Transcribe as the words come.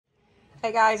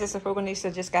Hey guys, it's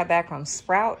Frugalista. Just got back from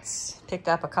Sprouts. Picked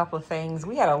up a couple of things.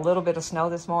 We had a little bit of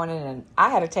snow this morning, and I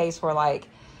had a taste for like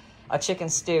a chicken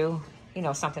stew. You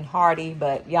know, something hearty.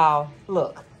 But y'all,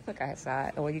 look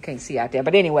outside. Well, you can't see out there.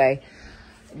 But anyway,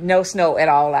 no snow at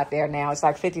all out there now. It's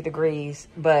like 50 degrees.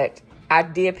 But I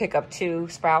did pick up 2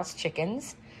 Sprouts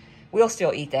chickens. We'll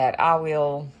still eat that. I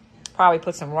will probably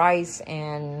put some rice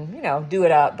and, you know, do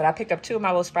it up. But I picked up 2 of my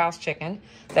little Sprouts chicken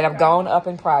that have gone up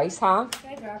in price, huh?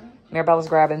 Mirabella's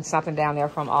grabbing something down there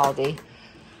from ALDI.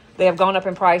 They have gone up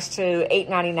in price to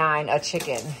 $8.99 a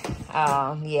chicken.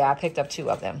 Yeah, I picked up 2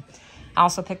 of them. I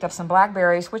also picked up some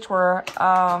blackberries, which were 2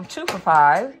 for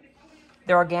 $5.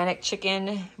 They're organic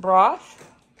chicken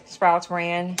broth. Sprouts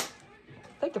ran,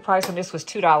 I think the price on this was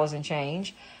 $2 and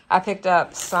change. I picked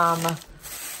up some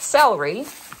celery.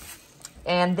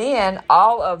 And then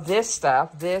all of this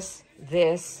stuff, this,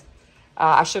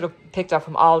 I should have picked up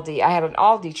from ALDI. I had an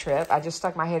ALDI trip. I just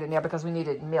stuck my head in there because we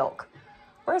needed milk.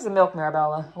 Where's the milk,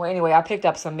 Mirabella? Well, anyway, I picked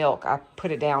up some milk. I put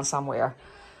it down somewhere.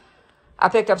 I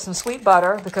picked up some sweet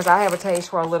butter because I have a taste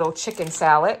for a little chicken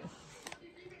salad.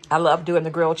 I love doing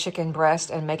the grilled chicken breast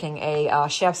and making a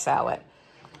chef salad.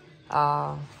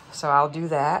 So I'll do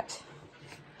that.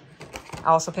 I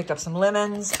also picked up some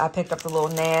lemons. I picked up the little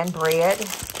naan bread.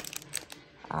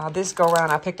 This go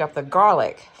around, I picked up the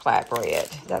garlic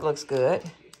flatbread. That looks good.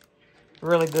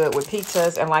 Really good with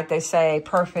pizzas. And like they say,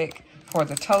 perfect for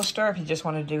the toaster. If you just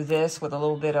want to do this with a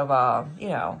little bit of, you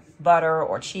know, butter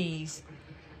or cheese.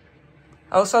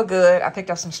 Oh, so good. I picked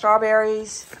up some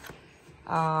strawberries.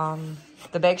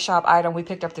 The bake shop item, we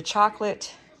picked up the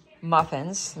chocolate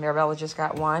muffins. Mirabella just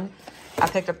got one. I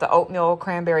picked up the oatmeal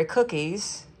cranberry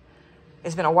cookies.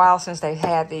 It's been a while since they've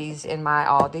had these in my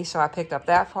ALDI, so I picked up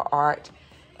that for Art.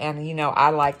 And, you know,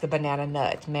 I like the banana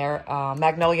nut.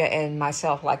 Magnolia and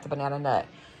myself like the banana nut.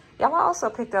 Y'all, I also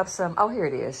picked up some, oh, here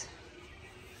it is.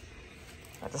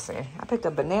 Let's see. I picked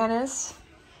up bananas.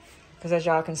 Because as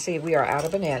y'all can see, we are out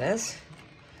of bananas.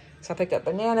 So I picked up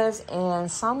bananas.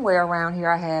 And somewhere around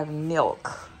here, I have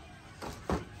milk.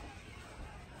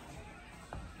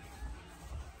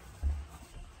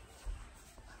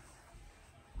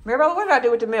 Mirabella, what did I do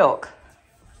with the milk?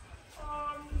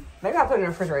 Maybe I put it in the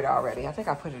refrigerator already. I think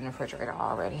I put it in the refrigerator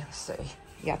already. Let's see.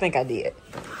 Yeah, I think I did.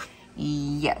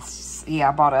 Yes. Yeah,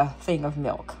 I bought a thing of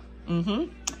milk. All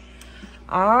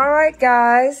right,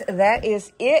 guys. That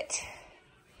is it.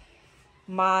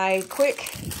 My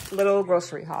quick little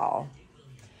grocery haul.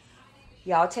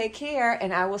 Y'all take care,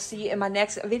 and I will see you in my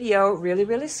next video really,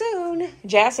 really soon.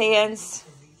 Jazz hands.